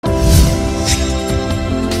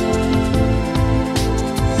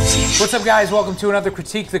What's up, guys? Welcome to another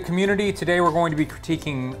Critique the Community. Today we're going to be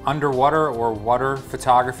critiquing underwater or water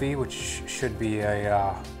photography, which should be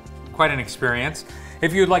a quite an experience.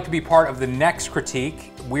 If you would like to be part of the next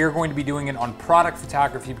critique, we are going to be doing it on product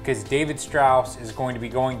photography because David Strauss is going to be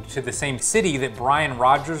going to the same city that Brian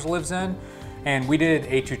Rogers lives in. And we did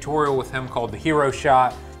a tutorial with him called the Hero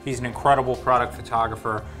Shot. He's an incredible product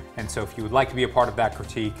photographer. And so if you would like to be a part of that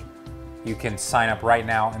critique, you can sign up right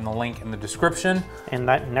now in the link in the description. And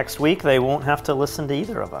that next week, they won't have to listen to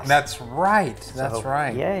either of us. That's right, that's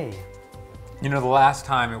right. Yay. You know, the last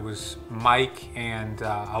time it was Mike and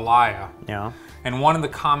Alaya. Yeah. And one of the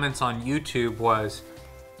comments on YouTube was,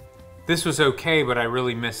 this was okay, but I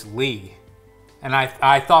really miss Lee. And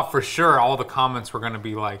I thought for sure all the comments were gonna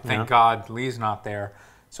be like, thank God Lee's not there.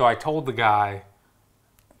 So I told the guy,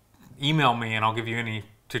 email me and I'll give you any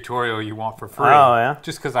tutorial you want for free. Oh, yeah?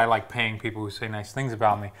 Just because I like paying people who say nice things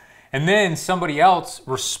about me. And then somebody else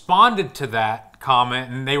responded to that comment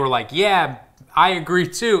and they were like, yeah, I agree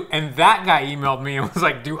too. And that guy emailed me and was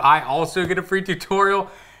like, do I also get a free tutorial?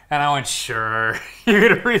 And I went, sure, you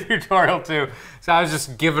get a free tutorial too. So I was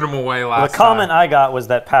just giving them away last time. The comment I got was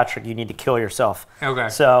that, Patrick, you need to kill yourself. Okay.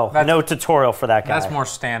 So no tutorial for that guy. That's more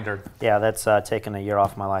standard. Yeah, that's taking a year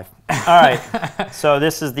off my life. All right, so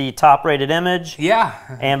this is the top rated image.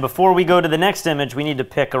 Yeah. And before we go to the next image, we need to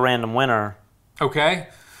pick a random winner. Okay.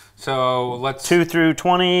 So let's... 2 through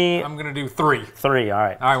 20. I'm gonna do 3. 3, all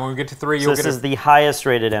right. All right, when we get to 3, So you'll this get is the highest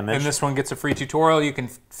rated image. and this one gets a free tutorial. You can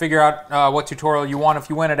figure out what tutorial you want if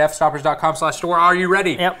you win at fstoppers.com/store. Are you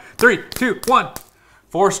ready? Yep. 3, 2, 1.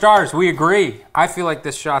 4 stars, we agree. I feel like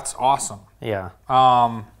this shot's awesome. Yeah.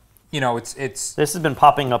 You know, it's... This has been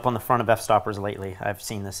popping up on the front of Fstoppers lately. I've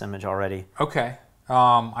seen this image already. Okay.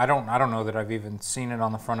 I don't know that I've even seen it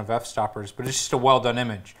on the front of Fstoppers, but it's just a well-done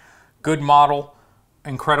image. Good model.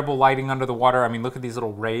 Incredible lighting under the water. I mean, look at these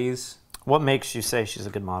little rays. What makes you say she's a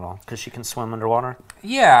good model? Because she can swim underwater?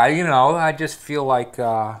 Yeah, you know, I just feel like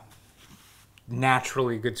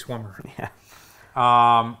naturally good swimmer.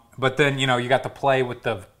 Yeah. But then, you know, you got the play with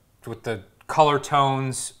the color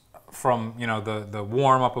tones from, you know, the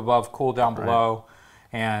warm up above, cool down below.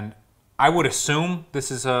 Right. And I would assume this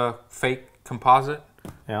is a fake composite.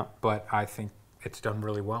 Yeah. But I think it's done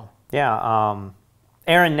really well. Yeah.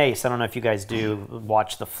 Aaron Nace, I don't know if you guys do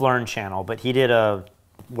watch the Flern channel, but he did a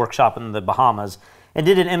workshop in the Bahamas and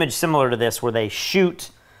did an image similar to this where they shoot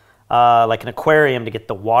like an aquarium to get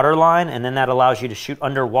the water line, and then that allows you to shoot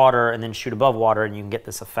underwater and then shoot above water and you can get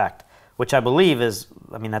this effect, which I believe is,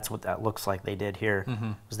 I mean, that's what that looks like they did here.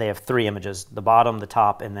 Because they have 3 images, the bottom, the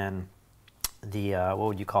top, and then the, what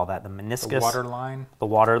would you call that, the meniscus? The water line. The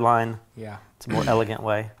water line. Yeah. It's a more elegant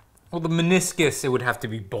way. Well, the meniscus, it would have to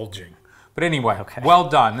be bulging. But anyway, well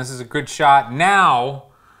done. This is a good shot. Now,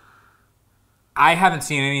 I haven't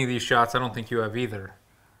seen any of these shots. I don't think you have either.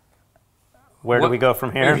 Where do we go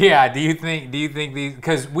from here? Yeah, do you think these,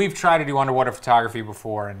 because we've tried to do underwater photography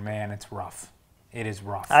before and man, it's rough. It is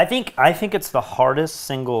rough. I think it's the hardest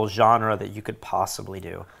single genre that you could possibly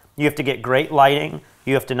do. You have to get great lighting.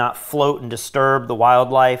 You have to not float and disturb the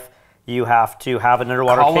wildlife. You have to have an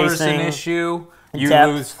underwater casing. Color's an issue. You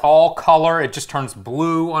depth. lose all color. It just turns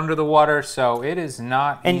blue under the water, so it is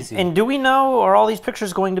not easy. And do we know, are all these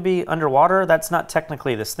pictures going to be underwater? That's not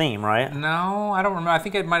technically this theme, right? No, I don't remember. I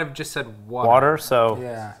think it might have just said water. Water, so...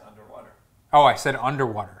 Yeah. Underwater. Oh, I said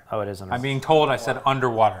underwater. Oh, it is underwater. I'm being told I said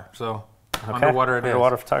underwater, so underwater it is.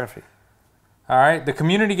 Underwater photography. All right, the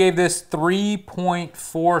community gave this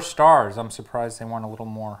 3.4 stars. I'm surprised they weren't a little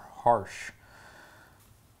more harsh.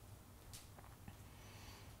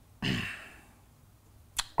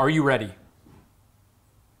 Are you ready?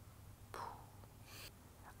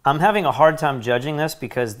 I'm having a hard time judging this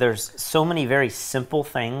because there's so many very simple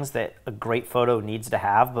things that a great photo needs to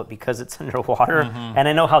have, but because it's underwater, and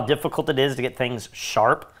I know how difficult it is to get things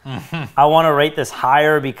sharp, I want to rate this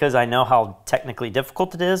higher because I know how technically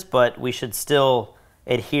difficult it is, but we should still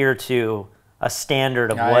adhere to a standard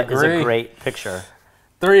of what is a great picture.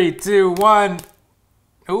 3, 2, 1.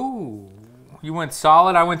 Ooh, you went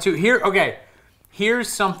solid. I went 2. Here, okay. Here's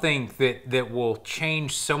something that will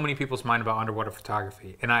change so many people's mind about underwater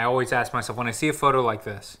photography. And I always ask myself, when I see a photo like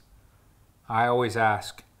this, I always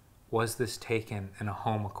ask, was this taken in a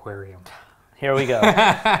home aquarium? Here we go.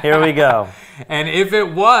 Here we go. And if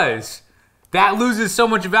it was, that loses so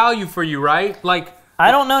much value for you, right? Like,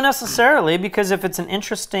 I don't know necessarily, because if it's an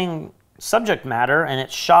interesting subject matter and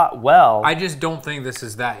it's shot well. I just don't think this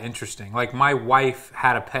is that interesting. Like, my wife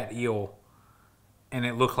had a pet eel and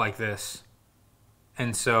it looked like this.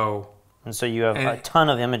 And so And so you have a ton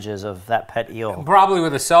of images of that pet eel. Probably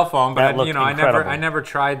with a cell phone, but That you know, incredible. I never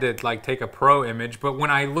tried to like take a pro image. But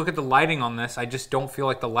when I look at the lighting on this, I just don't feel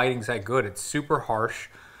like the lighting's that good. It's super harsh,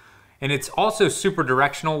 and it's also super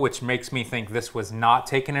directional, which makes me think this was not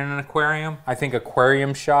taken in an aquarium. I think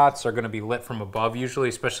aquarium shots are going to be lit from above usually,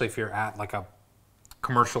 especially if you're at like a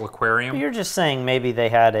commercial aquarium. But you're just saying maybe they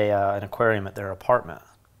had an aquarium at their apartment.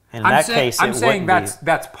 In I'm that saying, case, I'm saying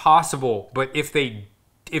that's possible, but if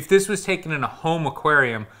this was taken in a home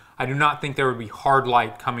aquarium, I do not think there would be hard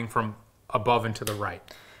light coming from above and to the right.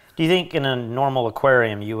 Do you think in a normal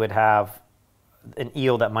aquarium you would have an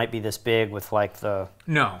eel that might be this big with like the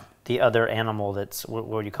other animal that's what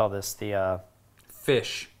do you call this? The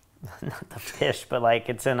fish. Not the fish, but like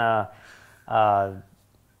it's in a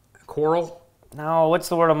coral? No, what's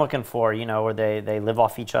the word I'm looking for? You know, where they live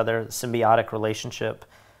off each other, symbiotic relationship.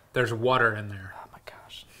 There's water in there. Oh my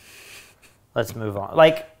gosh. Let's move on.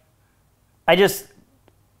 Like, I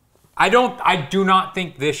do not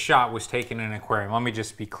think this shot was taken in an aquarium. Let me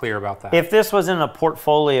just be clear about that. If this was in a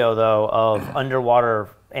portfolio, though, of underwater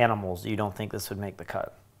animals, you don't think this would make the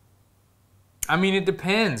cut? I mean, it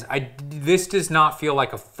depends. This does not feel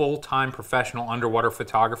like a full-time professional underwater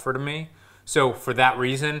photographer to me. So for that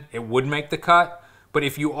reason, it would make the cut. But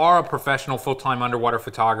if you are a professional full-time underwater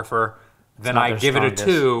photographer, then I give it a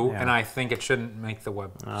 2, and I think it shouldn't make the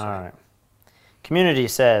website. All right. Community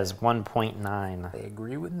says 1.9. They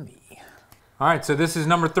agree with me. All right, so this is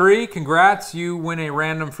number 3. Congrats. You win a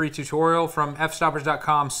random free tutorial from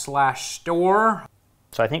fstoppers.com/store.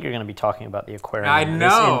 So I think you're going to be talking about the aquarium. I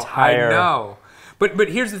know. But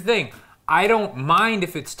here's the thing. I don't mind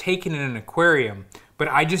if it's taken in an aquarium, but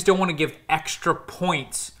I just don't want to give extra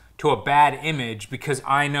points to a bad image because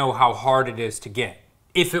I know how hard it is to get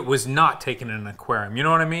if it was not taken in an aquarium. You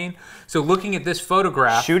know what I mean? So looking at this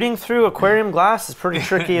photograph... Shooting through aquarium glass is pretty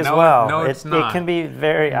tricky as well. No, it's not. It can be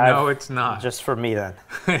very... No, it's not. Just for me, then.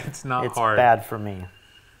 It's not hard. It's bad for me.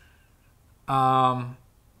 Yeah,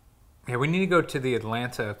 we need to go to the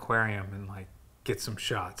Atlanta aquarium and like get some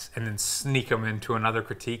shots and then sneak them into another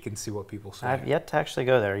critique and see what people say. I've yet to actually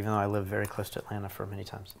go there, even though I live very close to Atlanta for many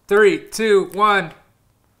times. 3, 2, 1.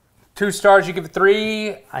 2 stars, you give it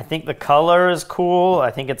 3. I think the color is cool. I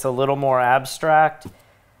think it's a little more abstract.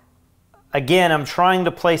 Again, I'm trying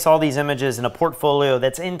to place all these images in a portfolio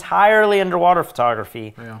that's entirely underwater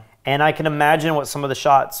photography. Yeah. And I can imagine what some of the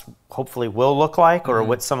shots hopefully will look like, or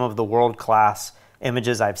what some of the world-class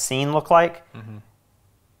images I've seen look like.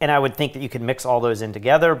 And I would think that you could mix all those in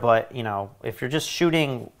together, but you know, if you're just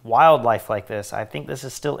shooting wildlife like this, I think this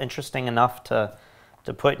is still interesting enough to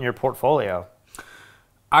put in your portfolio.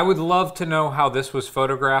 I would love to know how this was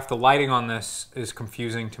photographed. The lighting on this is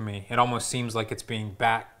confusing to me. It almost seems like it's being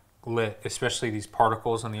backlit, especially these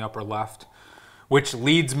particles on the upper left, which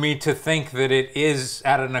leads me to think that it is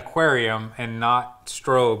at an aquarium and not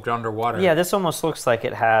strobed underwater. Yeah, this almost looks like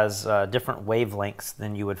it has different wavelengths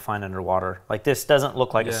than you would find underwater. Like this doesn't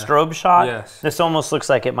look like a strobe shot. Yes. This almost looks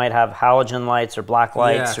like it might have halogen lights or black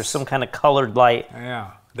lights or some kind of colored light.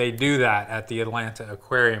 Yeah, they do that at the Atlanta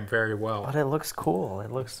Aquarium very well. But it looks cool.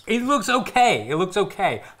 It looks okay. It looks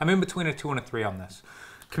okay. I'm in between a 2 and a 3 on this.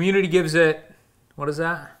 Community gives it, what is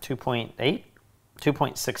that? 2.8?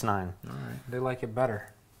 2.69. All right, they like it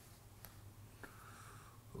better.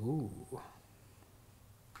 Ooh.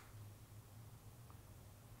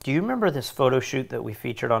 Do you remember this photo shoot that we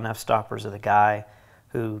featured on Fstoppers of the guy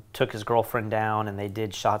who took his girlfriend down and they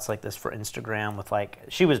did shots like this for Instagram with like,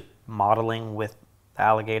 she was modeling with the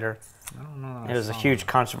alligator? I don't know. It was a huge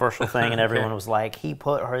controversial thing and everyone was like, he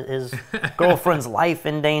put his girlfriend's life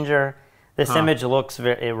in danger. This image looks,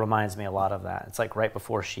 it reminds me a lot of that. It's like right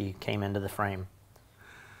before she came into the frame.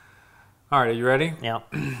 All right, are you ready? Yeah.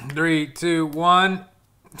 3, 2, 1.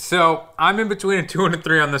 So I'm in between a 2 and a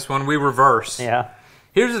 3 on this one. We reverse. Yeah.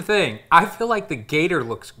 Here's the thing. I feel like the gator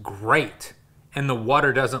looks great and the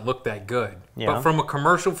water doesn't look that good. Yeah. But from a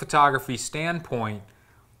commercial photography standpoint,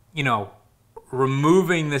 you know,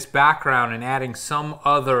 removing this background and adding some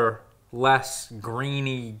other less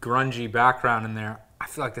greeny, grungy background in there, I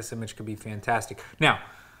feel like this image could be fantastic. Now,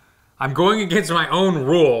 I'm going against my own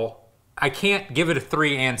rule. I can't give it a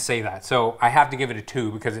 3 and say that. So I have to give it a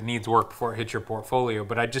 2 because it needs work before it hits your portfolio.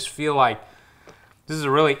 But I just feel like this is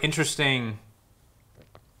a really interesting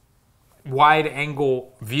wide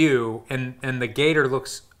angle view, and the gator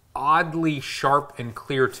looks oddly sharp and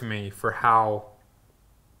clear to me for how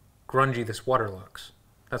grungy this water looks.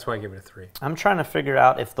 That's why I give it a 3. I'm trying to figure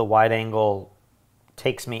out if the wide angle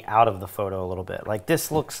takes me out of the photo a little bit. Like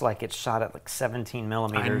this looks like it's shot at like 17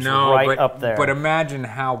 millimeters, I know, right up there. But imagine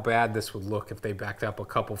how bad this would look if they backed up a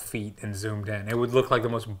couple feet and zoomed in. It would look like the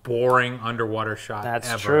most boring underwater shot ever.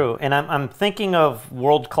 That's true. And I'm thinking of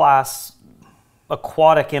world-class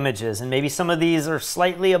aquatic images, and maybe some of these are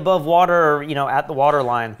slightly above water or, you know, at the water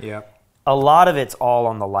line. Yep. A lot of it's all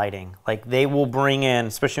on the lighting. Like they will bring in,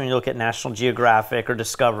 especially when you look at National Geographic or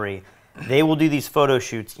Discovery, they will do these photo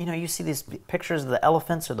shoots. You know, you see these pictures of the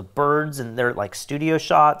elephants or the birds, and they're like studio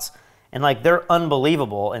shots, and like they're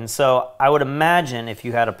unbelievable. And so I would imagine if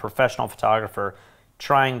you had a professional photographer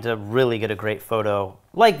trying to really get a great photo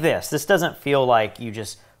like this doesn't feel like you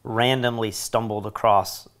just randomly stumbled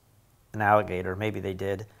across an alligator. Maybe they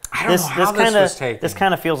did. I don't know how this was taken. This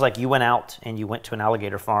kind of feels like you went out and you went to an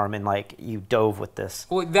alligator farm and like you dove with this.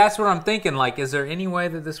 Well, that's what I'm thinking. Like, is there any way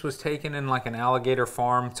that this was taken in like an alligator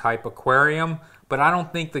farm type aquarium? But I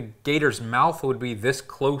don't think the gator's mouth would be this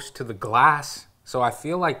close to the glass. So I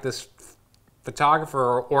feel like this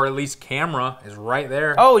photographer or at least camera is right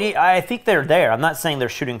there. Oh, yeah, I think they're there. I'm not saying they're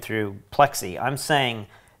shooting through plexi. I'm saying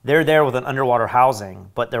they're there with an underwater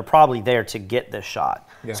housing, but they're probably there to get this shot.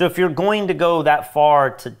 Yeah. So if you're going to go that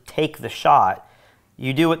far to take the shot,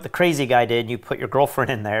 you do what the crazy guy did, you put your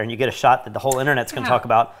girlfriend in there and you get a shot that the whole internet's going to talk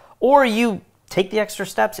about, or you take the extra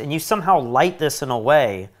steps and you somehow light this in a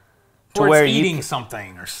way to where it's eating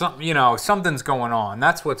something or something, you know, something's going on.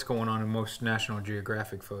 That's what's going on in most National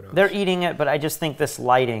Geographic photos. They're eating it, but I just think this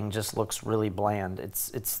lighting just looks really bland.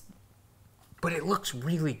 But it looks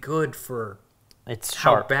really good for it's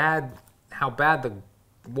how sharp. bad the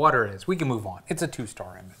water is. We can move on. It's a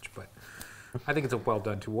 2-star image, but I think it's a well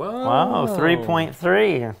done too. Whoa. Wow,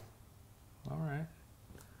 3.3. All right.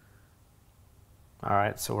 All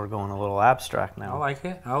right, so we're going a little abstract now. I like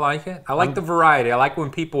it. I like it. I like the variety. I like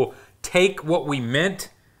when people take what we meant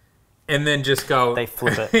and then just go. They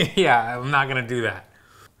flip it. Yeah, I'm not going to do that.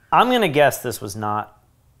 I'm going to guess this was not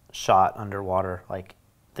shot underwater. Like,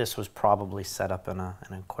 this was probably set up in an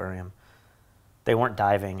aquarium. They weren't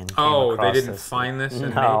diving and came across they didn't this. find this in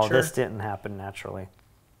nature? No, this didn't happen naturally.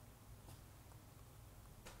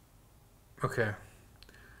 Okay.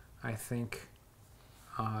 I think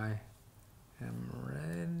I am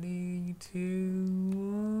ready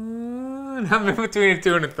to... I'm in between a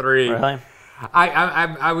 2 and a 3. Really?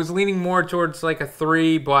 I was leaning more towards like a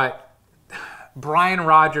 3, but Brian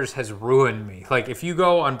Rogers has ruined me. Like, if you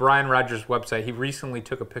go on Brian Rogers' website, he recently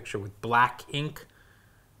took a picture with black ink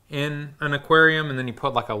in an aquarium, and then he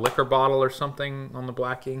put like a liquor bottle or something on the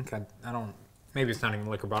black ink. I don't, maybe it's not even a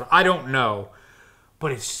liquor bottle. I don't know,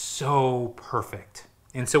 but it's so perfect.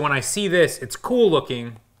 And so when I see this, it's cool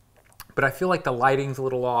looking, but I feel like the lighting's a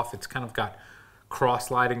little off. It's kind of got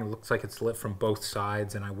cross lighting. It looks like it's lit from both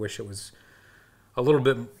sides, and I wish it was a little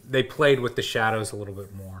bit, they played with the shadows a little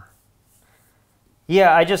bit more.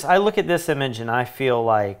 Yeah, I look at this image and I feel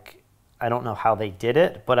like, I don't know how they did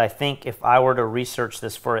it, but I think if I were to research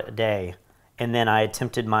this for a day and then I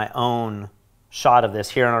attempted my own shot of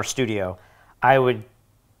this here in our studio, I would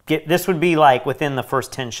get, this would be like within the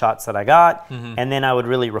first 10 shots that I got, and then I would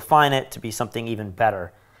really refine it to be something even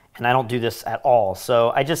better. And I don't do this at all.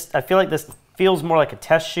 So I feel like this feels more like a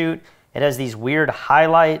test shoot. It has these weird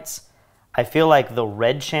highlights. I feel like the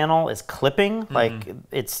red channel is clipping. Like,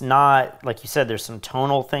 it's not, like you said, there's some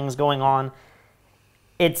tonal things going on.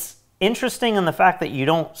 It's interesting in the fact that you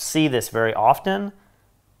don't see this very often,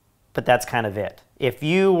 but that's kind of it. If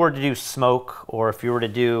you were to do smoke, or if you were to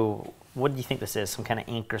do, what do you think this is? Some kind of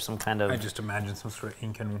ink or some kind of... I just imagine some sort of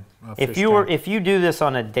ink and if you do this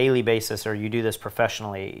on a daily basis, or you do this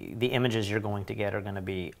professionally, the images you're going to get are going to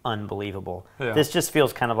be unbelievable. Yeah. This just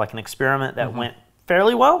feels kind of like an experiment that went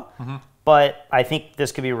fairly well, but I think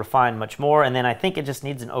this could be refined much more, and then I think it just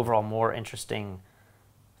needs an overall more interesting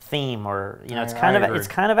theme, or, you know, it's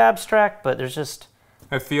kind of abstract, but there's just...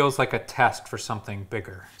 It feels like a test for something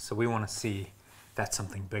bigger, so we want to see that's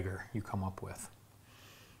something bigger you come up with.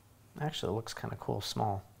 Actually, it looks kind of cool,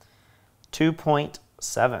 small.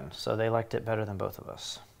 2.7, so they liked it better than both of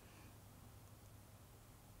us.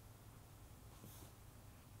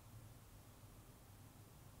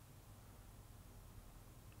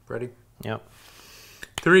 Ready? Yep.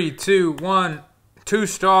 3, 2, 1. 2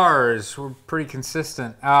 stars. We're pretty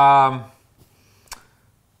consistent.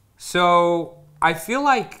 So I feel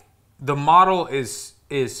like the model is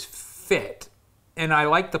fit, and I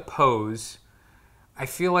like the pose. I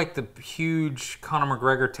feel like the huge Conor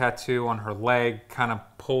McGregor tattoo on her leg kind of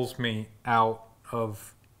pulls me out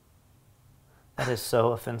of... That is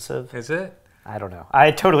so offensive. Is it? I don't know.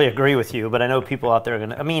 I totally agree with you, but I know people out there are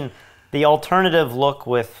going to... I mean, The alternative look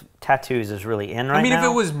with tattoos is really in right now. I mean, if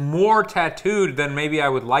it was more tattooed, then maybe I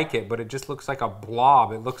would like it, but it just looks like a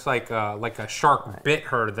blob. It looks like a shark bit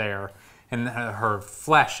her there, and her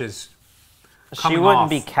flesh is coming She wouldn't off.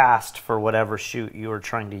 be cast for whatever shoot you were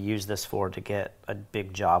trying to use this for to get a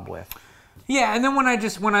big job with. Yeah, and then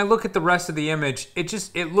when I look at the rest of the image,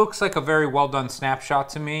 it looks like a very well done snapshot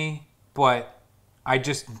to me, but I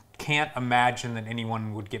just can't imagine that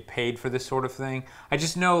anyone would get paid for this sort of thing. I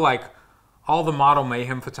just know like all the Model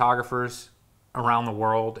Mayhem photographers around the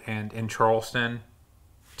world and in Charleston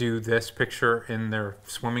do this picture in their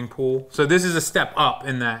swimming pool. So this is a step up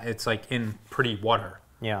in that it's like in pretty water.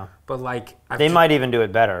 Yeah. But like They might even do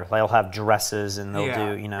it better. They'll have dresses and they'll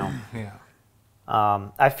Yeah. do, you know. Yeah.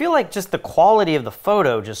 I feel like just the quality of the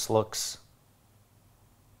photo just looks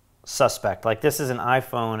suspect. Like this is an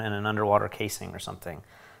iPhone and an underwater casing or something.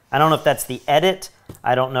 I don't know if that's the edit.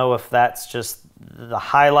 I don't know if that's just the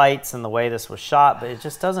highlights and the way this was shot, but it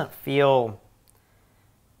just doesn't feel...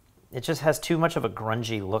 It just has too much of a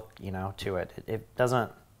grungy look, you know, to it. It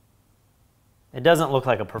doesn't look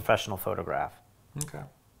like a professional photograph. Okay.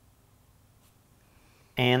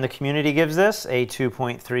 And the community gives this a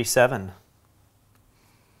 2.37.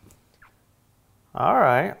 All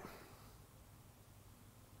right.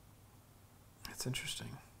 That's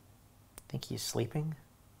interesting. Think he's sleeping?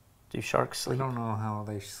 Do sharks sleep? I don't know how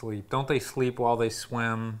they sleep. Don't they sleep while they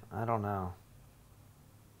swim? I don't know.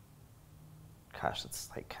 Gosh, that's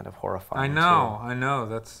like kind of horrifying. I know.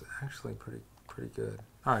 That's actually pretty good.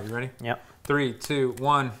 All right, you ready? Yep. 3, 2,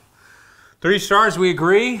 1. 3 stars, we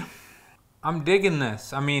agree. I'm digging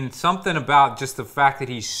this. I mean, something about just the fact that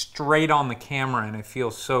he's straight on the camera and it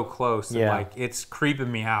feels so close. That, Yeah. like, it's creeping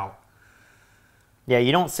me out. Yeah,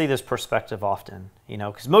 you don't see this perspective often, you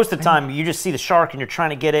know, because most of the time you just see the shark and you're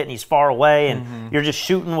trying to get it and he's far away and you're just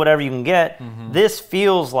shooting whatever you can get. This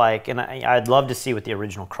feels like, and I'd love to see what the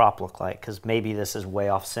original crop looked like because maybe this is way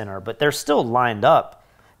off center, but they're still lined up.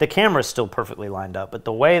 The camera's still perfectly lined up, but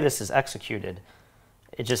the way this is executed,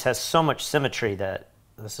 it just has so much symmetry that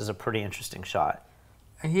this is a pretty interesting shot.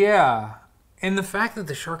 Yeah. And the fact that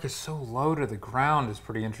the shark is so low to the ground is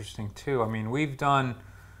pretty interesting, too. I mean, we've done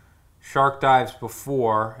shark dives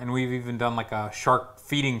before, and we've even done like a shark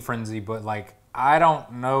feeding frenzy, but like I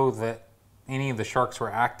don't know that any of the sharks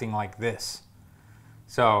were acting like this.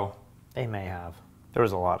 So They may have. There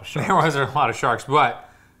was a lot of sharks. there was a lot of sharks, but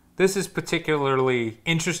this is particularly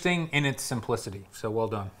interesting in its simplicity. So well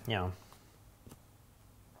done. Yeah.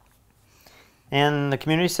 And the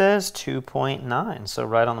community says 2.9, so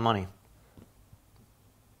right on the money.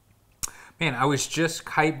 Man, I was just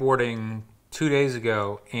kiteboarding 2 days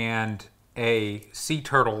ago, and a sea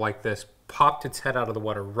turtle like this popped its head out of the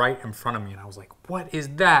water right in front of me, and I was like, what is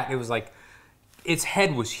that? It was like, its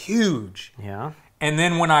head was huge. Yeah. And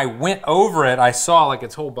then when I went over it, I saw like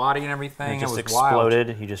its whole body and everything. It just was exploded.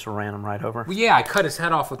 Wild. You just ran them right over. Well, yeah, I cut his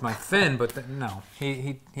head off with my fin, but no,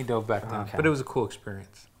 he dove back down. Okay. But it was a cool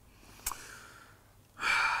experience.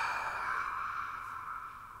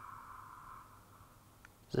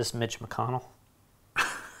 Is this Mitch McConnell? It's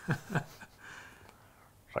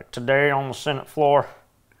like today on the Senate floor.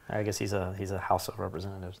 I guess he's a House of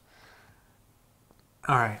Representatives.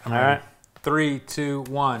 All right. All right. 3, 2,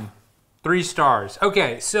 1. 3 stars.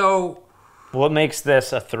 Okay, so What makes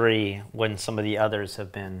this a 3 when some of the others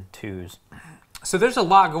have been 2s? So there's a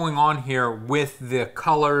lot going on here with the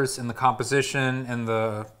colors and the composition and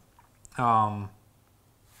the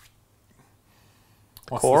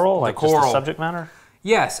Coral, like just the subject matter?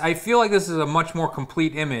 Yes, I feel like this is a much more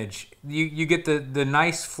complete image. You get the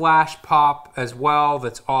nice flash pop as well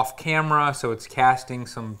that's off camera, so it's casting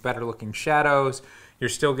some better looking shadows. You're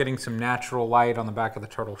still getting some natural light on the back of the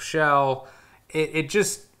turtle shell.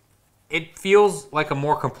 It feels like a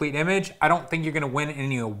more complete image. I don't think you're going to win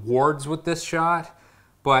any awards with this shot,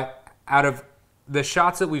 but out of the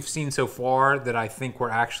shots that we've seen so far that I think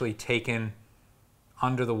were actually taken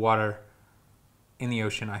under the water in the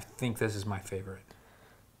ocean, I think this is my favorite.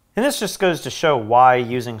 And this just goes to show why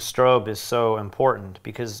using strobe is so important,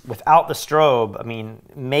 because without the strobe, I mean,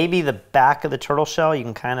 maybe the back of the turtle shell, you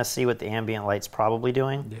can kind of see what the ambient light's probably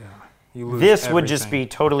doing. Yeah. You lose This would just everything. be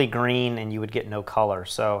totally green and you would get no color.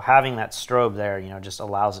 So having that strobe there, you know, just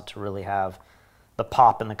allows it to really have the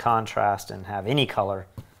pop and the contrast and have any color.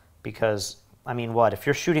 Because, I mean, what, if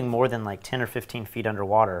you're shooting more than like 10 or 15 feet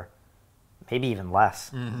underwater, maybe even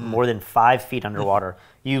less, more than 5 feet underwater,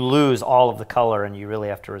 you lose all of the color and you really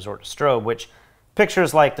have to resort to strobe, which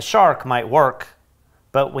pictures like the shark might work,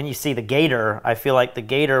 but when you see the gator, I feel like the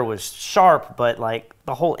gator was sharp, but like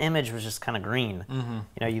the whole image was just kind of green. You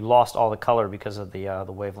know, you lost all the color because of the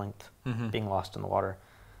wavelength being lost in the water.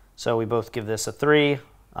 So we both give this a 3.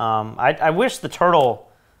 I wish the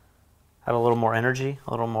turtle had a little more energy,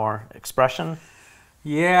 a little more expression.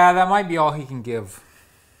 Yeah, that might be all he can give.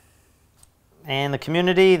 And the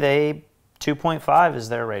community, they 2.5 is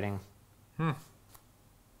their rating.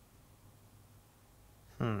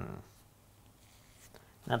 Now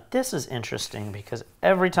this is interesting because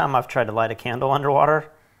every time I've tried to light a candle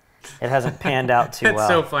underwater, it hasn't panned out too well. It's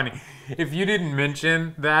so funny. If you didn't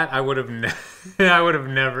mention that, I would have I would have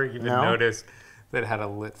never even noticed that it had a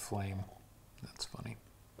lit flame. That's funny.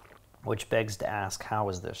 Which begs to ask, how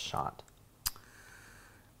was this shot?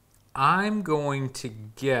 I'm going to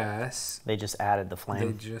guess they just added the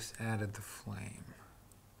flame. They just added the flame.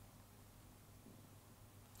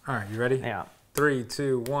 All right, you ready? Yeah. 3,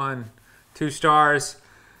 2, 1, 2 stars.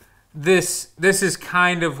 This is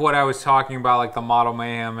kind of what I was talking about, like the model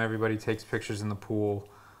mayhem. Everybody takes pictures in the pool.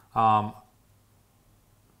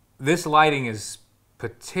 This lighting is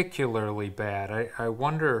particularly bad. I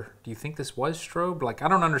wonder, do you think this was strobe? Like, I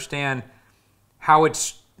don't understand how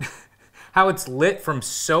it's how it's lit from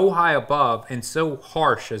so high above and so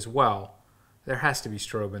harsh as well. There has to be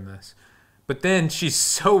strobe in this. But then she's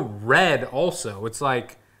so red also. It's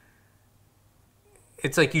like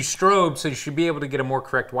you strobe, so you should be able to get a more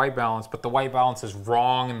correct white balance, but the white balance is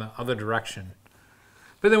wrong in the other direction.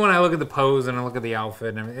 But then when I look at the pose and I look at the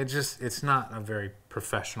outfit, I mean, it's not a very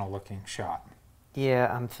professional looking shot.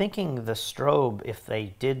 Yeah, I'm thinking the strobe, if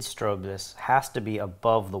they did strobe this, has to be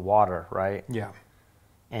above the water, right? Yeah.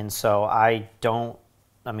 And so I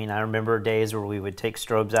remember days where we would take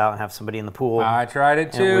strobes out and have somebody in the pool. I tried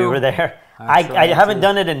it too. And we were there. I haven't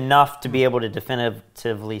done it enough to be able to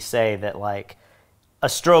definitively say that, like, a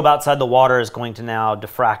strobe outside the water is going to now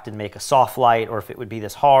diffract and make a soft light, or if it would be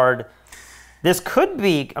this hard. This could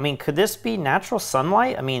be, could this be natural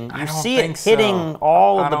sunlight? I mean, you see it hitting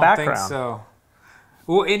all of the background. I don't think so.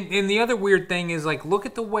 Well, and the other weird thing is, like, look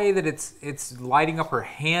at the way that it's lighting up her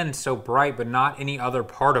hand so bright, but not any other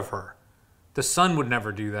part of her. The sun would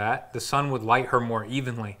never do that. The sun would light her more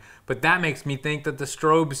evenly. But that makes me think that the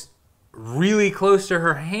strobe's really close to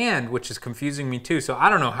her hand, which is confusing me too. So I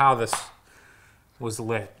don't know how this was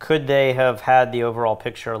lit. Could they have had the overall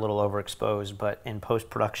picture a little overexposed, but in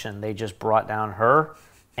post-production they just brought down her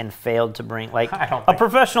and failed to bring, like, a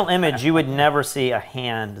professional image, you would never see a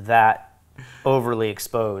hand that overly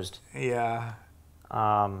exposed. Yeah.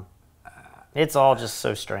 It's all just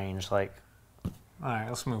so strange. Like, all right,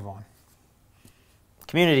 let's move on.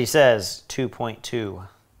 Community says 2.2.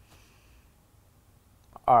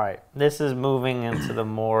 All right, this is moving into the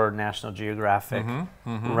more National Geographic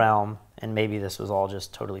realm, and maybe this was all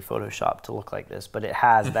just totally photoshopped to look like this, but it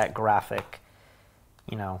has that graphic,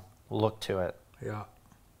 look to it. Yeah.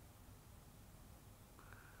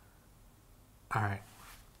 All right.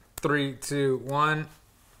 3, 2, 1.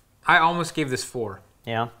 I almost gave this 4.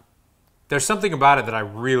 Yeah. There's something about it that I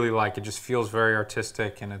really like. It just feels very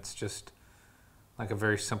artistic, and it's just like a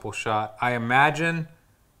very simple shot. I imagine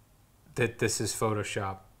that this is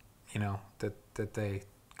Photoshop, that they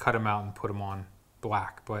cut them out and put them on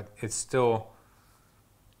black, but it's still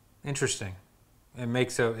interesting. It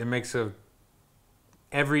makes a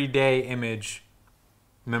everyday image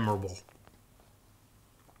memorable.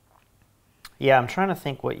 Yeah, I'm trying to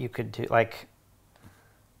think what you could do. Like,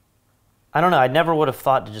 I don't know. I never would have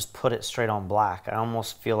thought to just put it straight on black. I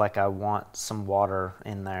almost feel like I want some water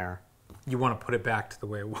in there. You want to put it back to the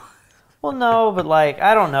way it was. Well, no, but, like,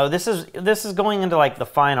 I don't know. This is going into, like, the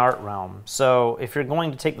fine art realm. So if you're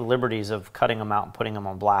going to take the liberties of cutting them out and putting them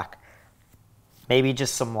on black, maybe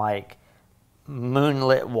just some, like,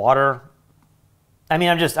 moonlit water. I mean,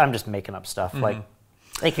 I'm just making up stuff. Like,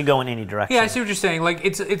 they could go in any direction. Yeah, I see what you're saying. Like,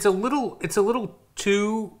 it's a little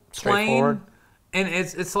too plain, and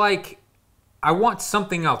it's like I want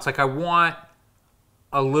something else. Like, I want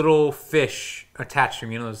a little fish attached to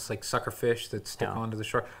him, those like sucker fish that stick onto the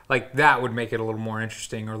shore. Like, that would make it a little more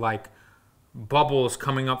interesting, or like bubbles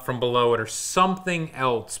coming up from below it, or something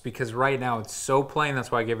else, because right now it's so plain.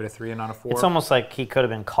 That's why I gave it a 3 and not a 4. It's almost like he could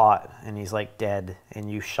have been caught and he's like dead,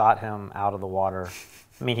 and you shot him out of the water.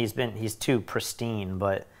 I mean, he's too pristine,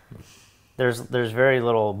 but there's very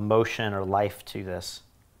little motion or life to this,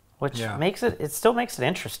 which still makes it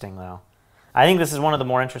interesting, though. I think this is one of the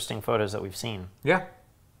more interesting photos that we've seen. Yeah.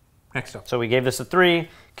 Next up. So we gave this a 3.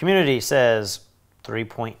 Community says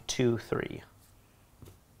 3.23.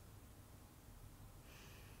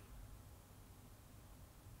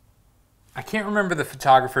 I can't remember the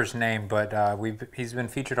photographer's name, but he's been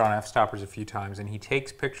featured on Fstoppers a few times, and he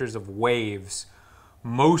takes pictures of waves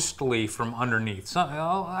mostly from underneath. So,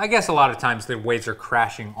 I guess a lot of times the waves are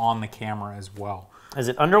crashing on the camera as well. Is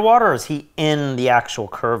it underwater, or is he in the actual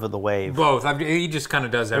curve of the wave? Both. He just kind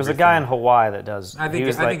of does everything. There's a guy in Hawaii that does. I think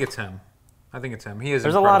it's him. I think it's him. He is.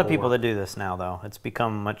 There's a lot of people that do this now, though. It's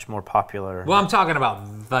become much more popular. Well, I'm talking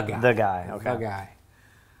about the guy. The guy. Okay. The guy.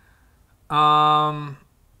 All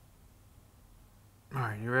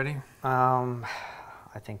right, you ready?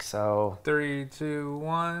 I think so. 3, 2,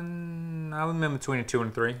 1. I'm in between a 2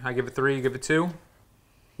 and a 3. I give it 3. You give it 2.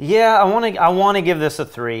 Yeah, I want to give this a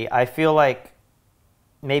 3. I feel like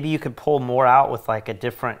maybe you could pull more out with like a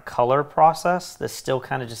different color process. This still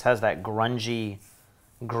kind of just has that grungy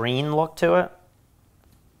green look to it.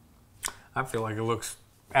 I feel like it looks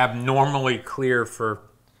abnormally clear for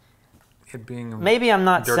it being a maybe I'm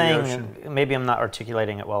not saying ocean. Maybe I'm not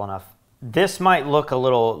articulating it well enough. This might look a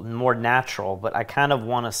little more natural, but I kind of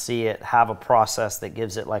want to see it have a process that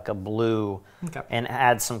gives it like a blue and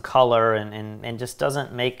add some color and just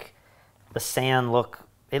doesn't make the sand look,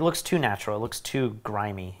 it looks too natural. It looks too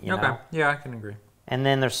grimy, you know? Yeah, I can agree. And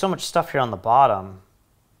then there's so much stuff here on the bottom.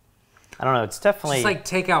 I don't know, it's definitely... Just like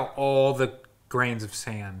take out all the grains of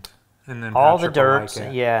sand and then all the dirt,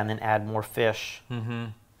 yeah, and then add more fish. Mm-hmm.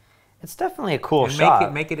 It's definitely a cool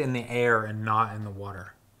shot. Make it in the air and not in the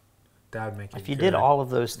water. That would make it If you good. did all of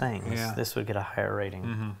those things, this would get a higher rating.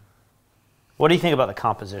 Mm-hmm. What do you think about the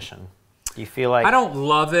composition? Do you feel like... I don't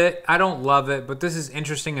love it, but this is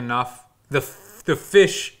interesting enough. The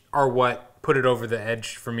fish are what put it over the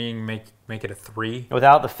edge for me and make it a 3.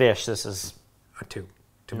 Without the fish, this is... A 2.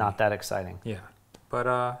 Not that exciting. Yeah.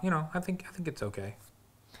 But, you know, I think it's okay.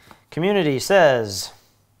 Community says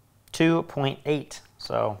 2.8.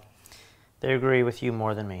 So they agree with you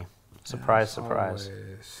more than me. Surprise, surprise.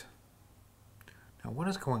 Always. Now, what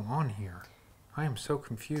is going on here? I am so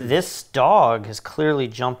confused. This dog has clearly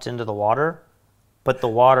jumped into the water, but the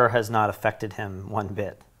water has not affected him one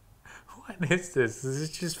bit. What is this? Is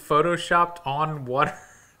this just photoshopped on water?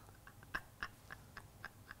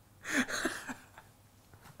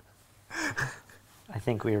 I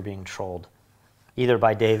think we are being trolled. Either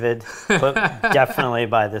by David, but definitely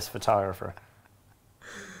by this photographer.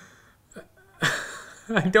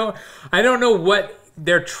 I don't know what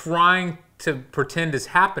they're trying to pretend is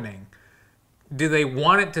happening. Do they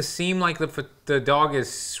want it to seem like the dog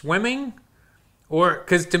is swimming? Or,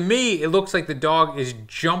 because to me, it looks like the dog is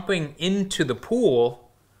jumping into the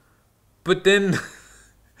pool, but then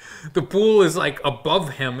the pool is like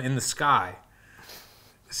above him in the sky.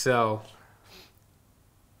 So...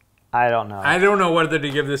 I don't know. I don't know whether to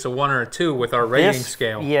give this a 1 or a 2 with our rating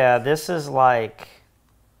scale. Yeah, this is like...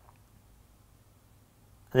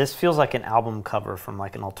 This feels like an album cover from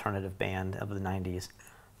like an alternative band of the 90s.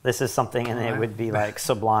 This is something, and it would be like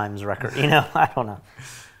Sublime's record. You know, I don't know.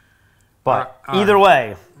 But either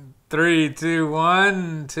way. 3, 2,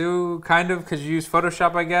 1, 2, kind of, because you use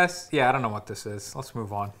Photoshop, I guess. Yeah, I don't know what this is. Let's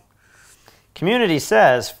move on. Community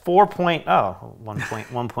says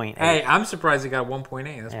 1.8. Hey, I'm surprised it got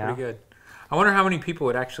 1.8. That's pretty good. I wonder how many people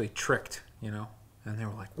it actually tricked, you know? And they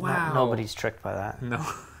were like, wow. Nobody's tricked by that. No.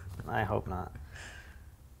 I hope not.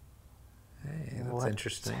 Hey, that's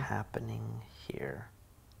interesting. What's happening here?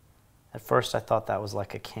 At first I thought that was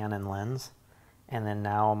like a Canon lens. And then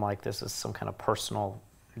now I'm like, this is some kind of personal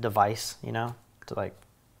device, you know? To like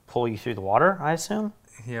pull you through the water, I assume?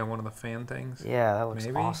 Yeah, one of the fan things. Yeah, that looks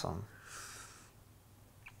awesome.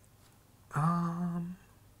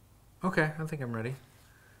 Okay, I think I'm ready.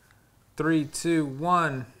 3, 2,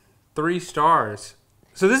 1, 3 stars.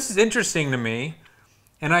 So this is interesting to me,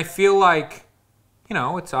 and I feel like, you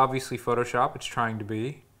know, it's obviously Photoshop. It's trying to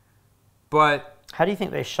be, but how do you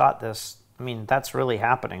think they shot this? I mean, that's really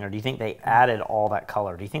happening, or do you think they added all that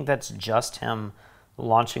color? Do you think that's just him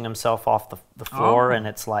launching himself off the floor, and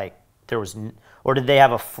it's like there was, or did they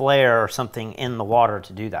have a flare or something in the water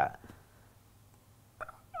to do that?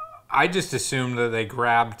 I just assumed that they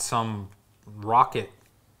grabbed some rocket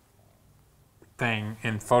thing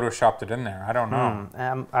and photoshopped it in there. I don't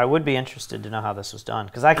know. I would be interested to know how this was done,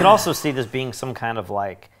 because I could also see this being some kind of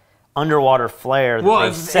like underwater flare that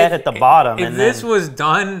they set at the bottom. If this was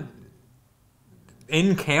done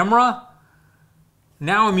in camera,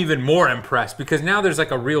 now I'm even more impressed, because now there's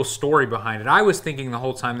like a real story behind it. I was thinking the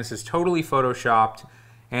whole time this is totally photoshopped,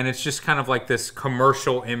 and it's just kind of like this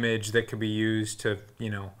commercial image that could be used to, you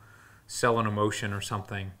know, sell an emotion or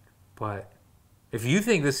something. But if you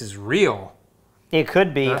think this is real, it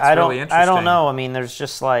could be. That's I don't. really interesting. I don't know. I mean, there's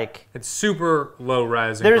just like it's super low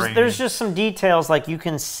res. There's just some details, like you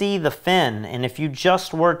can see the fin, and if you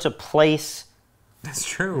just were to place, that's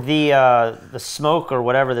true, the smoke or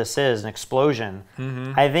whatever this is, an explosion,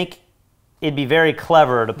 I think it'd be very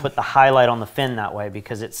clever to put the highlight on the fin that way,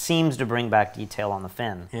 because it seems to bring back detail on the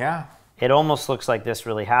fin. Yeah. It almost looks like this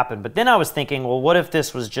really happened. But then I was thinking, well, what if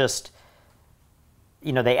this was just,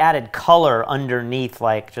 you know, they added color underneath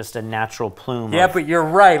like just a natural plume. Yeah, but you're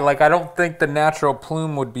right. Like, I don't think the natural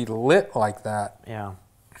plume would be lit like that. Yeah.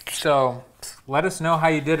 So let us know how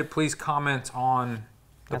you did it. Please comment on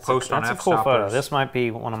the post on Fstoppers. That's a cool photo. This might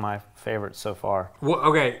be one of my favorites so far. Well,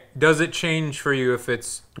 okay, does it change for you if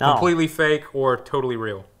it's completely fake or totally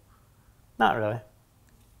real? Not really.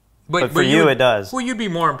 But for you, it does. Well, you'd be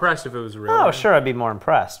more impressed if it was real. Oh, right? sure, I'd be more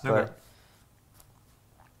impressed. Okay. But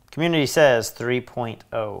community says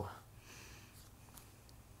 3.0.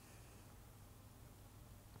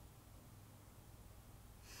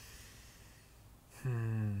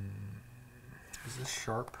 Is this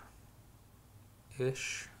sharp-ish?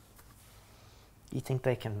 You think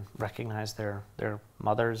they can recognize their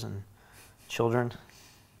mothers and children?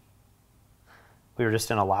 We were just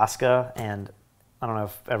in Alaska, and I don't know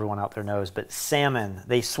if everyone out there knows, but salmon,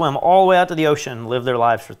 they swim all the way out to the ocean, live their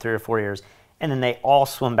lives for 3 or 4 years, and then they all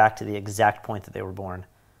swim back to the exact point that they were born,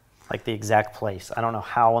 like the exact place. I don't know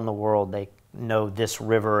how in the world they know this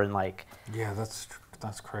river and like... Yeah, that's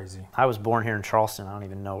crazy. I was born here in Charleston. I don't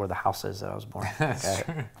even know where the house is that I was born. That's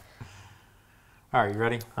true. All right, you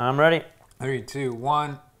ready? I'm ready. 3, 2,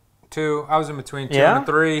 1, 2. I was in between 2 and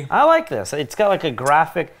 3. I like this. It's got like a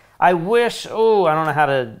graphic. I wish, I don't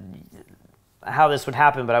know how this would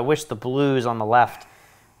happen, but I wish the blues on the left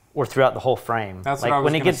were throughout the whole frame. That's like what I was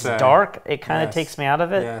when it gonna say. Gets dark, it kind of takes me out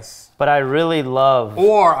of it. Yes. But I really love.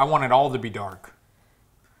 Or I want it all to be dark.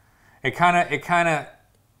 It kind of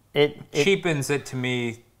cheapens it to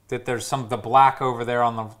me that there's the black over there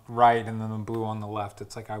on the right and then the blue on the left.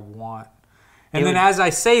 It's like I want. And then as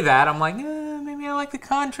I say that, I'm like, maybe I like the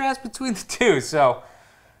contrast between the two. So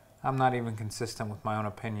I'm not even consistent with my own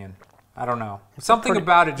opinion. I don't know. Something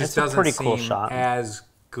about it just doesn't seem as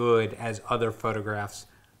good as other photographs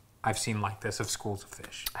I've seen like this of schools of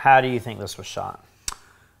fish. How do you think this was shot?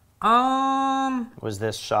 Was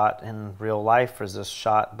this shot in real life, or is this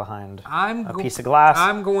shot behind a piece of glass?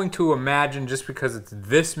 I'm going to imagine, just because it's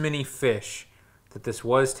this many fish, that this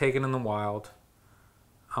was taken in the wild.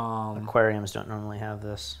 Aquariums don't normally have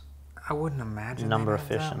this. I wouldn't imagine number of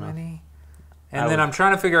fish that in many. And then I'm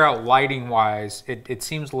trying to figure out lighting-wise. It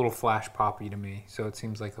seems a little flash poppy to me, so it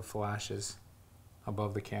seems like the flash is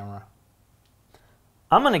above the camera.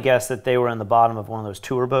 I'm going to guess that they were in the bottom of one of those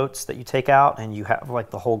tour boats that you take out and you have like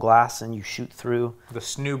the whole glass and you shoot through. The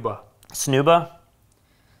snuba. Snuba?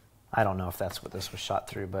 I don't know if that's what this was shot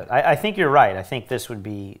through, but I think you're right. I think this would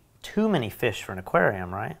be too many fish for an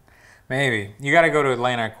aquarium, right? Maybe. You got to go to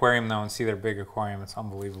Atlanta Aquarium, though, and see their big aquarium. It's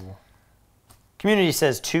unbelievable. Community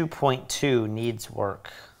says 2.2 needs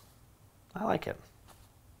work. I like it.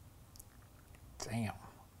 Damn.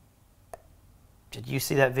 Did you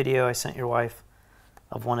see that video I sent your wife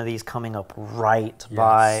of one of these coming up right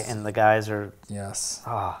by, and the guys are... Yes.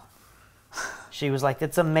 She was like,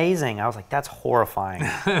 it's amazing. I was like, that's horrifying.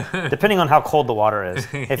 Depending on how cold the water is.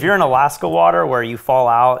 If you're in Alaska water where you fall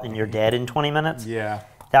out and you're dead in 20 minutes,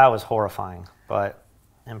 that was horrifying, but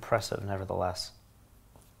impressive nevertheless.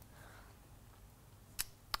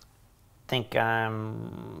 I think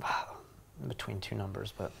I'm between two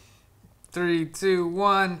numbers, but... 3, 2,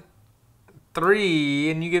 1,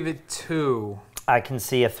 3, and you give it 2. I can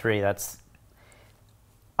see a 3.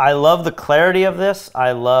 I love the clarity of this.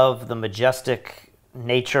 I love the majestic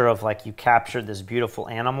nature of like you captured this beautiful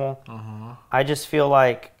animal. I just feel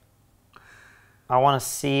like I want to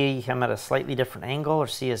see him at a slightly different angle or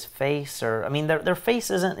see his face. Or I mean, their face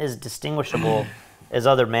isn't as distinguishable as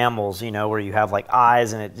other mammals, you know, where you have like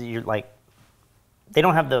eyes and you're like, they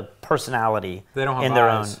don't have the personality in their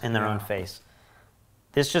own face.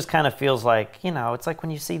 This just kind of feels like, you know, it's like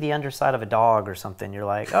when you see the underside of a dog or something. You're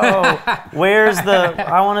like, oh, where's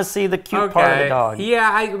I want to see the cute part of the dog. Yeah,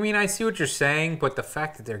 I mean, I see what you're saying, but the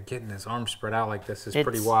fact that they're getting his arms spread out like this is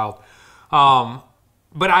pretty wild.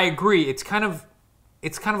 But I agree. It's kind of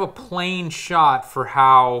a plain shot for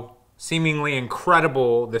how seemingly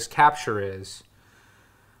incredible this capture is.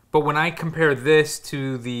 But when I compare this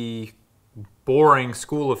to the boring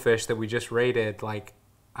school of fish that we just rated, like,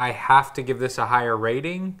 I have to give this a higher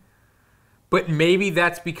rating, but maybe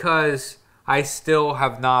that's because I still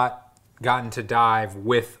have not gotten to dive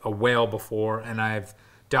with a whale before, and I've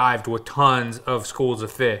dived with tons of schools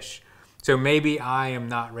of fish. So maybe I am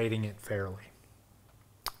not rating it fairly.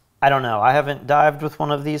 I don't know. I haven't dived with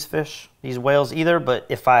one of these fish, these whales either, but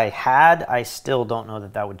if I had, I still don't know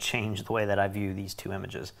that would change the way that I view these two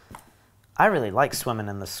images. I really like swimming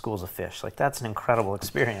in the schools of fish. Like, that's an incredible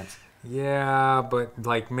experience. Yeah, but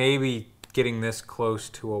like maybe getting this close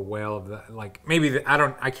to a whale of the, like, maybe,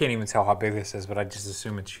 I can't even tell how big this is, but I just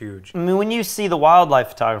assume it's huge. I mean, when you see the wildlife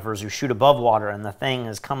photographers who shoot above water and the thing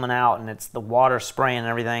is coming out and it's the water spraying and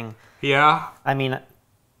everything. Yeah. I mean,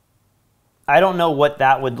 I don't know what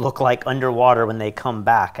that would look like underwater when they come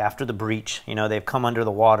back after the breach. You know, they've come under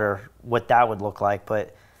the water, what that would look like.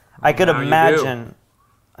 But I could imagine.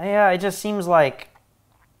 Yeah, it just seems like.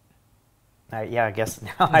 Yeah, I guess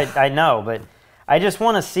now I know, but I just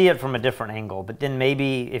want to see it from a different angle. But then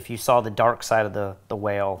maybe if you saw the dark side of the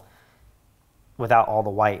whale without all the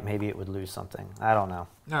white, maybe it would lose something. I don't know.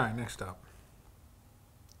 All right, next up.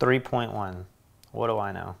 3.1. What do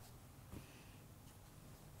I know?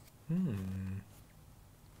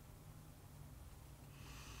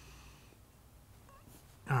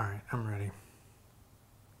 All right, I'm ready.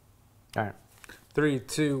 All right. 3,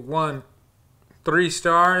 2, 1. 3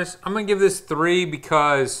 stars. I'm going to give this 3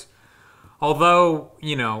 because although,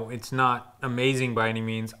 you know, it's not amazing by any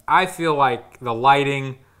means, I feel like the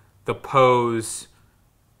lighting, the pose,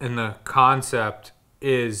 and the concept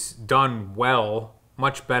is done well,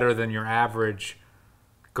 much better than your average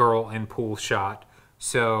girl in pool shot.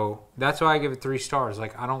 So that's why I give it 3 stars.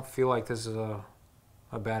 Like, I don't feel like this is a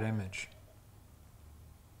bad image.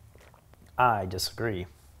 I disagree.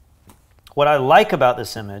 What I like about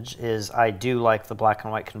this image is I do like the black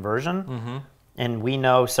and white conversion. Mm-hmm. And we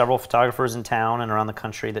know several photographers in town and around the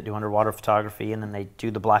country that do underwater photography, and then they do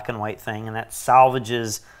the black and white thing, and that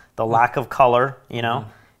salvages the lack of color, you know?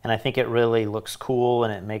 And I think it really looks cool,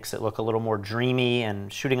 and it makes it look a little more dreamy,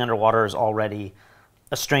 and shooting underwater is already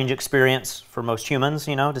a strange experience for most humans,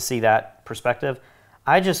 you know, to see that perspective.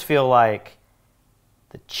 I just feel like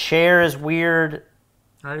the chair is weird.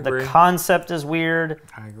 I agree. The concept is weird.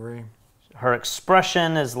 I agree. Her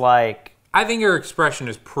expression is like... I think her expression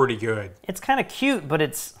is pretty good. It's kind of cute, but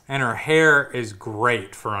it's... And her hair is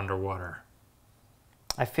great for underwater.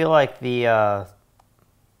 I feel like the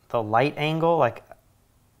light angle, like,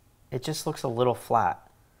 it just looks a little flat.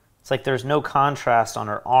 It's like there's no contrast on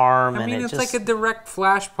her arm. I mean, and it's like a direct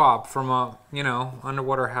flash pop from a, you know,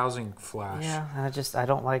 underwater housing flash. Yeah, and I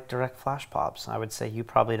don't like direct flash pops. I would say you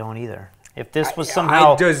probably don't either. If this was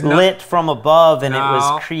somehow lit from above and it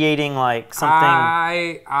was creating like something...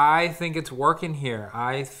 I think it's working here.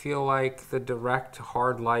 I feel like the direct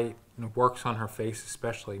hard light works on her face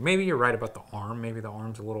especially. Maybe you're right about the arm. Maybe the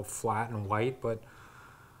arm's a little flat and white, but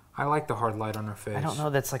I like the hard light on her face. I don't know,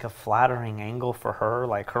 that's like a flattering angle for her.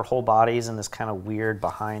 Like her whole body's in this kind of weird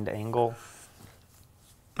behind angle.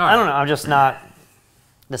 I don't know, I'm just not...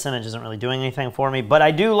 This image isn't really doing anything for me, but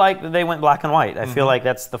I do like that they went black and white. I feel like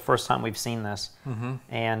that's the first time we've seen this.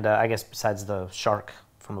 And I guess besides the shark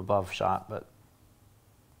from above shot, but...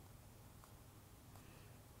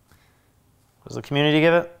 What does the community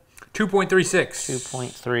give it? 2.36.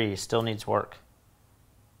 2.3, still needs work.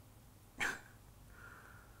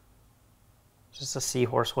 Just a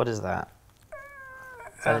seahorse, what is that?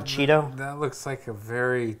 Is that a Cheeto? That looks like a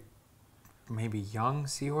very... maybe young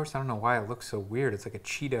seahorse. I don't know why it looks so weird. It's like a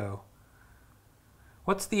Cheeto.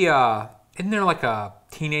 What's the isn't there like a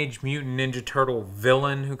Teenage Mutant Ninja Turtle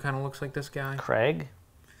villain who kind of looks like this guy? Craig?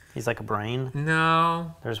 He's like a brain?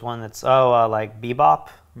 No. There's one that's like Bebop.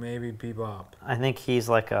 Maybe Bebop. I think he's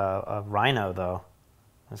like a rhino though.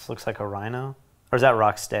 This looks like a rhino. Or is that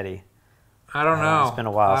Rocksteady? I don't know. It's been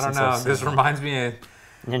a while since I've seen This reminds me of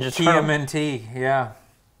Ninja Turtle. TMNT. Yeah.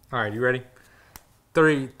 All right, you ready?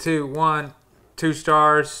 3, 2, 1. 2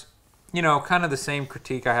 stars. You know, kind of the same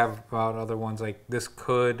critique I have about other ones. Like, this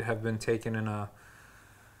could have been taken in an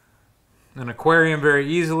aquarium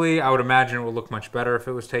very easily. I would imagine it would look much better if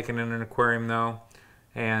it was taken in an aquarium, though.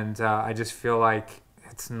 And I just feel like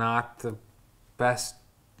it's not the best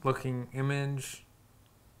looking image.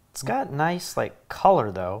 It's got nice, like,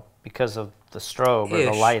 color, though, because of the strobe or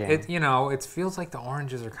the lighting. You know, it feels like the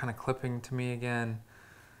oranges are kind of clipping to me again.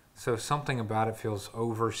 So something about it feels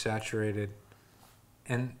oversaturated.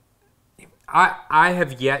 And I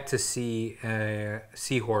have yet to see a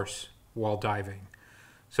seahorse while diving.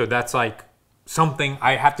 So that's like something,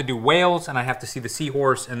 I have to do whales and I have to see the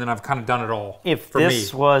seahorse and then I've kind of done it all. If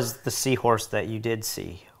this was the seahorse that you did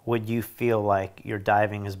see, would you feel like your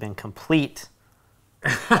diving has been complete?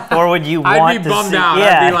 Or would you want to see... I'd be bummed out.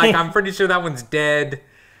 Yeah. I'd be like, I'm pretty sure that one's dead.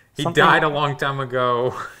 He died a long time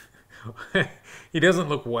ago. He doesn't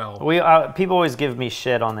look well. People always give me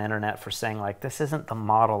shit on the internet for saying, like, this isn't the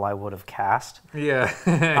model I would have cast. Yeah.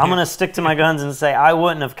 I'm going to stick to my guns and say I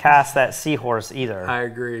wouldn't have cast that seahorse either. I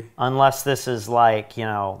agree. Unless this is like, you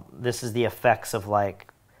know, this is the effects of,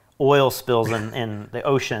 like, oil spills in the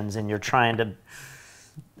oceans and you're trying to...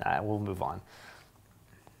 we'll move on.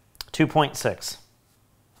 2.6.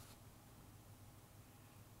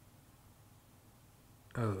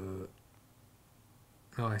 Oh,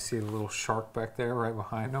 I see a little shark back there right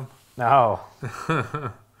behind him. No.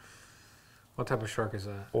 What type of shark is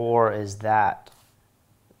that? Or is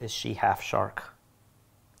she half shark?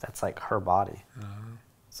 That's like her body.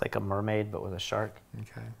 It's like a mermaid, but with a shark.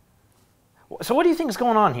 Okay. So what do you think is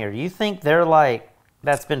going on here? Do you think they're like,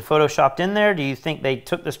 that's been photoshopped in there? Do you think they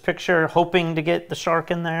took this picture hoping to get the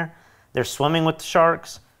shark in there? They're swimming with the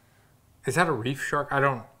sharks? Is that a reef shark? I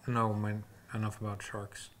don't know enough about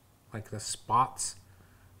sharks. Like the spots?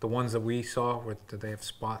 The ones that we saw, did they have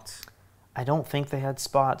spots? I don't think they had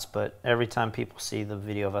spots, but every time people see the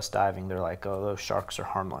video of us diving, they're like, oh, those sharks are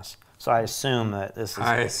harmless. So I assume that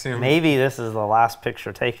maybe this is the last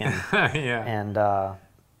picture taken. Yeah. And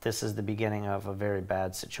this is the beginning of a very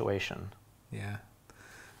bad situation. Yeah.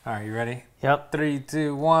 All right, you ready? Yep. 3,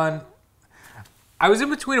 2, 1. I was in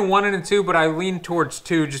between a 1 and a 2, but I leaned towards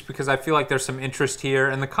 2 just because I feel like there's some interest here,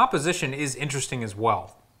 and the composition is interesting as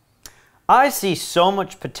well. I see so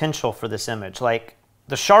much potential for this image. Like,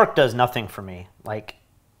 the shark does nothing for me. Like,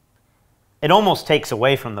 it almost takes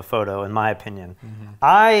away from the photo, in my opinion.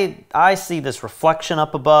 I see this reflection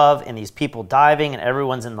up above and these people diving and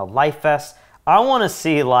everyone's in the life vest. I want to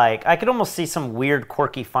see, like, I could almost see some weird,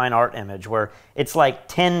 quirky fine art image where it's like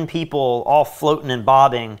 10 people all floating and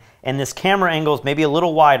bobbing, and this camera angle is maybe a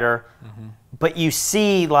little wider, but you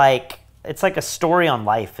see, like, it's like a story on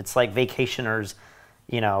life. It's like vacationers,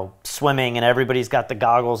 you know, swimming, and everybody's got the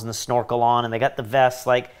goggles and the snorkel on, and they got the vests.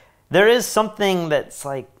 Like, there is something that's,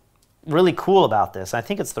 like, really cool about this. I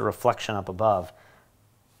think it's the reflection up above.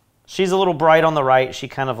 She's a little bright on the right. She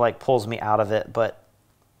kind of, like, pulls me out of it, but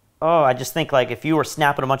oh, I just think, like, if you were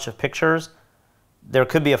snapping a bunch of pictures, there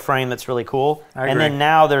could be a frame that's really cool. I agree. And then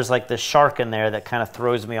now there's, like, this shark in there that kind of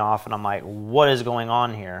throws me off, and I'm like, what is going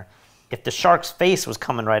on here? If the shark's face was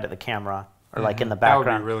coming right at the camera, or, like, in the background,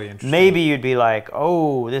 that would be really interesting. Maybe you'd be like,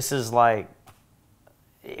 oh, this is, like,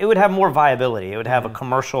 it would have more viability. It would have a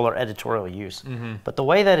commercial or editorial use. But the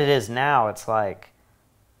way that it is now, it's like,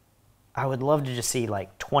 I would love to just see,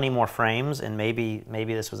 like, 20 more frames, and maybe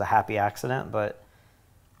this was a happy accident, but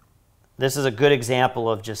this is a good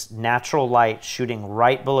example of just natural light shooting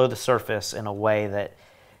right below the surface in a way that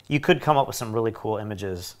you could come up with some really cool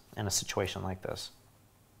images in a situation like this.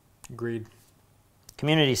 Agreed.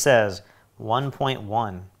 Community says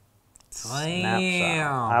 1.1 snapshot.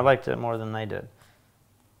 Damn. I liked it more than they did.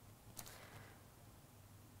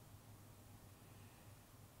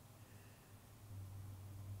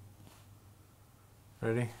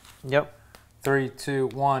 Ready? Yep. 3, 2,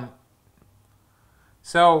 1.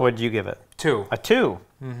 So, What did you give it? 2. A 2.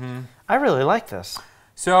 I really like this.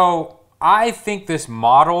 So, I think this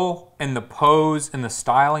model and the pose and the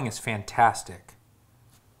styling is fantastic.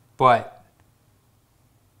 But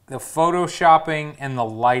the photoshopping and the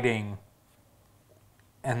lighting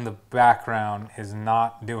and the background is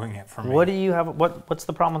not doing it for me. What do you have? What's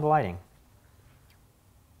the problem with the lighting?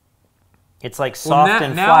 It's like soft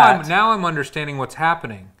and flat. Now I'm understanding what's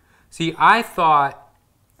happening. See, I thought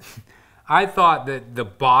that the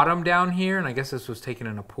bottom down here, and I guess this was taken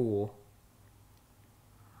in a pool,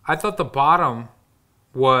 I thought the bottom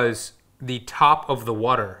was the top of the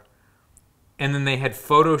water. And then they had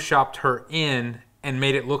photoshopped her in and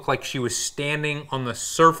made it look like she was standing on the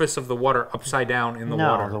surface of the water upside down in the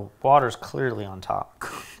water. No, the water's clearly on top.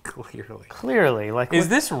 Clearly. Clearly. Like, Is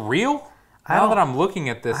this real? Now that I'm looking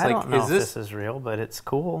at this, I like, don't know is if this is real, but it's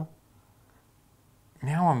cool.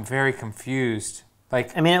 Now I'm very confused.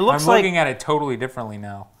 Like, I mean, it looks I'm like looking at it totally differently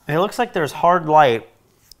now. It looks like there's hard light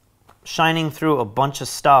shining through a bunch of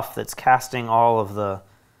stuff that's casting all of the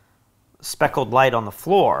speckled light on the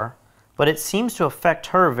floor, but it seems to affect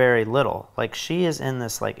her very little. Like, she is in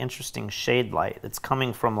this, like, interesting shade light that's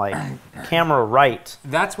coming from, like, camera right.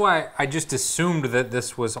 That's why I just assumed that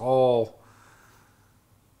this was all...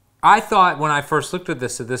 I thought when I first looked at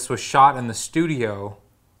this that this was shot in the studio,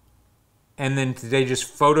 and then they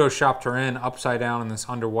just photoshopped her in upside down in this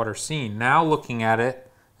underwater scene. Now looking at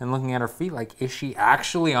it and looking at her feet, like, is she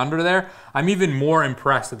actually under there? I'm even more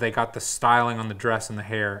impressed that they got the styling on the dress and the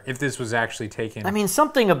hair, if this was actually taken. I mean,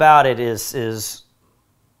 something about it is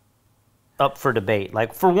up for debate.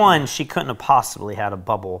 Like, for one, she couldn't have possibly had a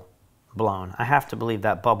bubble blown. I have to believe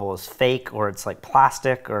that bubble is fake, or it's like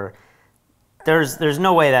plastic, or there's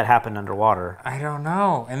no way that happened underwater. I don't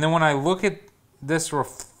know. And then when I look at this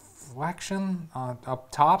reflection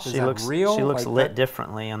up top, is that real? She looks like lit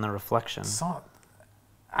differently on the reflection.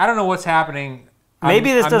 I don't know what's happening.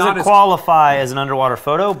 Maybe this doesn't qualify as an underwater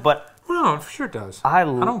photo, but... No, it sure does. I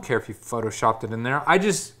don't care if you photoshopped it in there. I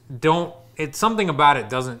just don't... It's something about it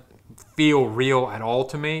doesn't feel real at all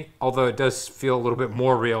to me, although it does feel a little bit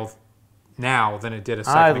more real now than it did a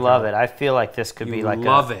second ago. I love it. I feel like this could be like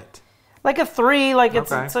like a 3. Like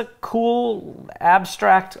it's a cool,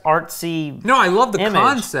 abstract, artsy. No, I love the image.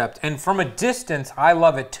 concept, and from a distance, I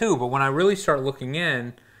love it too. But when I really start looking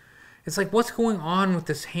in, it's like, what's going on with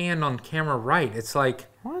this hand on camera right? It's like,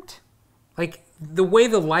 what? Like the way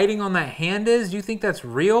the lighting on that hand is. Do you think that's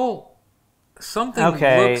real? Something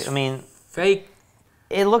looks fake.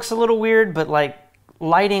 It looks a little weird, but like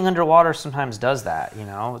lighting underwater sometimes does that, you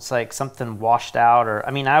know? It's like something washed out, or,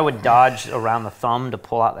 I mean, I would dodge around the thumb to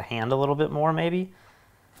pull out the hand a little bit more, maybe.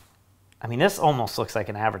 I mean, this almost looks like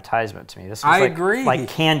an advertisement to me. This was agree. Like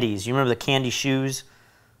candies. You remember the candy shoes?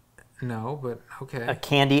 No, but okay. A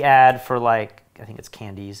candy ad for like, I think it's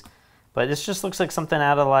candies. But this just looks like something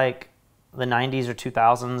out of like the 90s or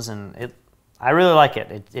 2000s, and I really like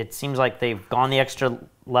it. It seems like they've gone the extra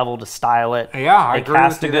level to style it. Yeah, I agree. They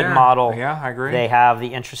cast a good model. Yeah, I agree. They have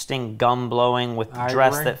the interesting gum blowing with the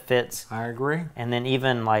dress that fits. I agree. And then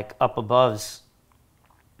even like up above's,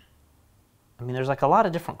 I mean, there's like a lot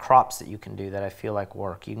of different crops that you can do that I feel like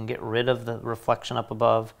work. You can get rid of the reflection up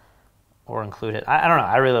above or include it. I don't know.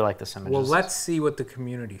 I really like this image. Well, let's see what the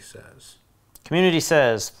community says. Community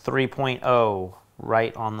says 3.0,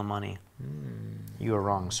 right on the money. You were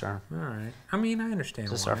wrong, sir. All right. I mean, I understand.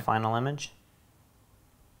 Is this our final image?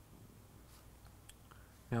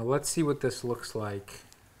 Now let's see what this looks like.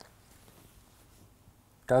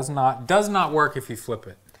 Does not work if you flip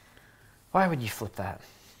it. Why would you flip that?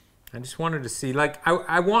 I just wanted to see, like,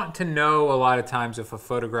 I want to know a lot of times if a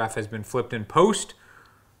photograph has been flipped in post,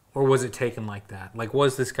 or was it taken like that? Like,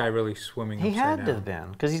 was this guy really swimming upside down? He had to have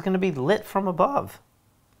been, because he's going to be lit from above.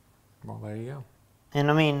 Well, there you go. And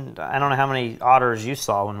I mean, I don't know how many otters you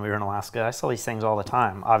saw when we were in Alaska. I saw these things all the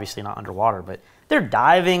time. Obviously not underwater, but they're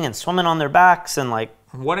diving and swimming on their backs and like...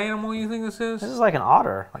 What animal do you think this is? This is like an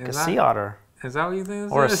otter, like a sea otter. Is that what you think this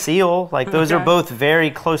is? Or a seal. Like those are both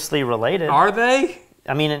very closely related. Are they?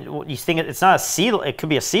 I mean, you think it's not a sea... It could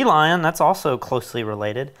be a sea lion. That's also closely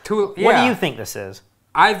related. What do you think this is?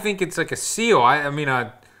 I think it's like a seal. I mean,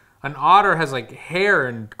 an otter has like hair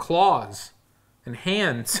and claws and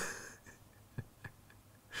hands.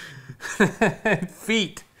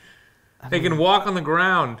 Feet. They can walk on the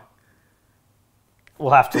ground. We'll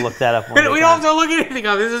have to look that up. We don't have to look at anything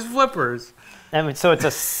up. This is Flippers. I mean, so it's a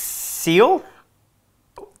seal?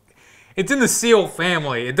 It's in the seal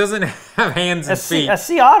family. It doesn't have hands and feet. A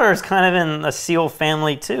sea otter is kind of in a seal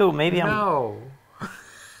family too. Maybe no.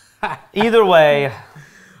 Either way.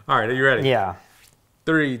 All right, are you ready? Yeah.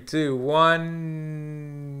 3, 2,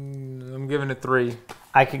 1. I'm giving it 3.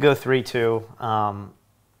 I could go 3 too.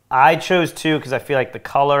 I chose 2 because I feel like the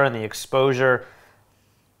color and the exposure,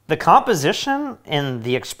 the composition and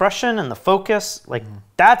the expression and the focus, like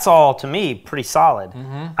that's all to me pretty solid.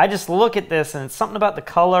 I just look at this and it's something about the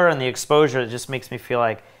color and the exposure that just makes me feel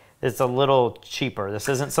like it's a little cheaper. This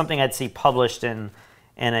isn't something I'd see published in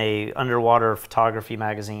a underwater photography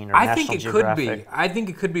magazine or National Geographic. Could be. I think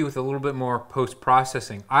it could be with a little bit more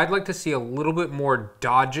post-processing. I'd like to see a little bit more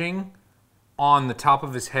dodging on the top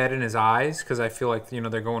of his head and his eyes, because I feel like, you know,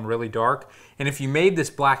 they're going really dark. And if you made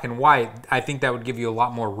this black and white, I think that would give you a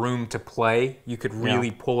lot more room to play. You could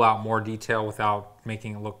really pull out more detail without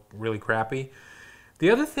making it look really crappy.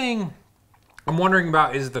 The other thing I'm wondering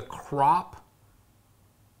about is the crop.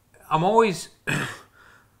 I'm always...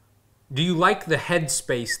 Do you like the head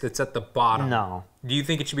space that's at the bottom? No. Do you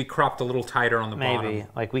think it should be cropped a little tighter on the bottom? Maybe.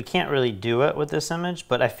 Like, we can't really do it with this image,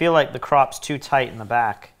 but I feel like the crop's too tight in the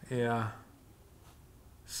back. Yeah.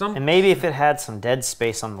 And maybe if it had some dead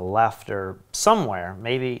space on the left or somewhere,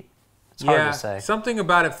 maybe it's hard to say. Something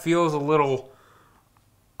about it feels a little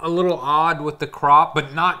odd with the crop,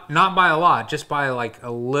 but not by a lot, just by like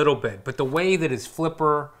a little bit. But the way that his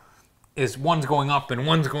flipper is, one's going up and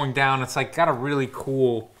one's going down, it's like got a really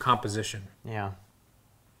cool composition. Yeah.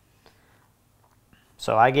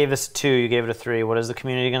 So I gave this a 2, you gave it a 3. What is the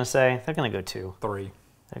community going to say? They're going to go 2. 3.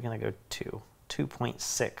 They're going to go 2.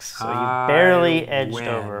 2.6. So you barely edged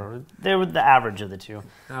over. They were the average of the 2. All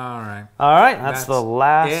right. All right. That's the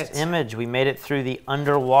last image. We made it through the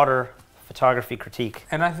underwater photography critique.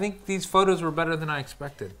 And I think these photos were better than I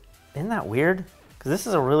expected. Isn't that weird? Because this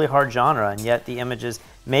is a really hard genre, and yet the images,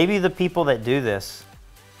 maybe the people that do this,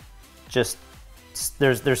 just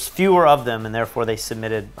there's fewer of them, and therefore they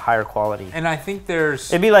submitted higher quality. And I think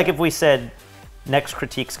it'd be like if we said next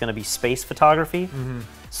critique's going to be space photography.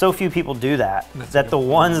 So few people do that, that the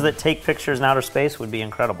ones that take pictures in outer space would be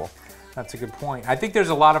incredible. That's a good point. I think there's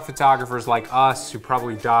a lot of photographers like us who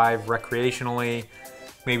probably dive recreationally.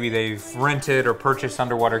 Maybe they've rented or purchased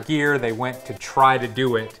underwater gear. They went to try to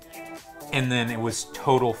do it. and then it was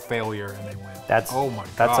total failure and they win. That's, oh my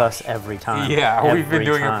that's gosh. us every time. Yeah, we've been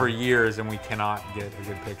doing time. it for years and we cannot get a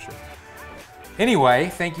good picture. Anyway,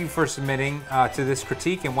 thank you for submitting to this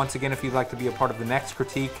critique. And once again, if you'd like to be a part of the next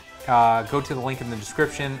critique, go to the link in the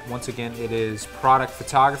description. Once again, it is product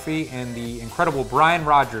photography, and the incredible Brian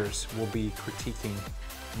Rogers will be critiquing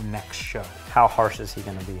the next show. How harsh is he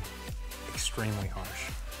going to be? Extremely harsh.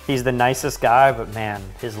 He's the nicest guy, but man,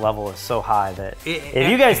 his level is so high that if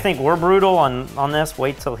you guys think we're brutal on this,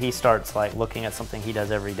 wait till he starts like looking at something he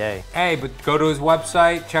does every day. Hey, but go to his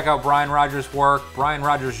website, check out Brian Rogers' work. Brian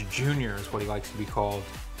Rogers Jr. is what he likes to be called.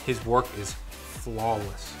 His work is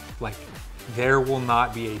flawless. Like, there will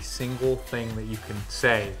not be a single thing that you can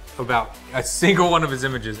say about a single one of his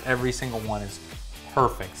images. Every single one is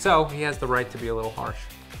perfect. So he has the right to be a little harsh.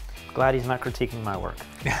 Glad he's not critiquing my work.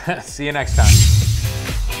 See you next time.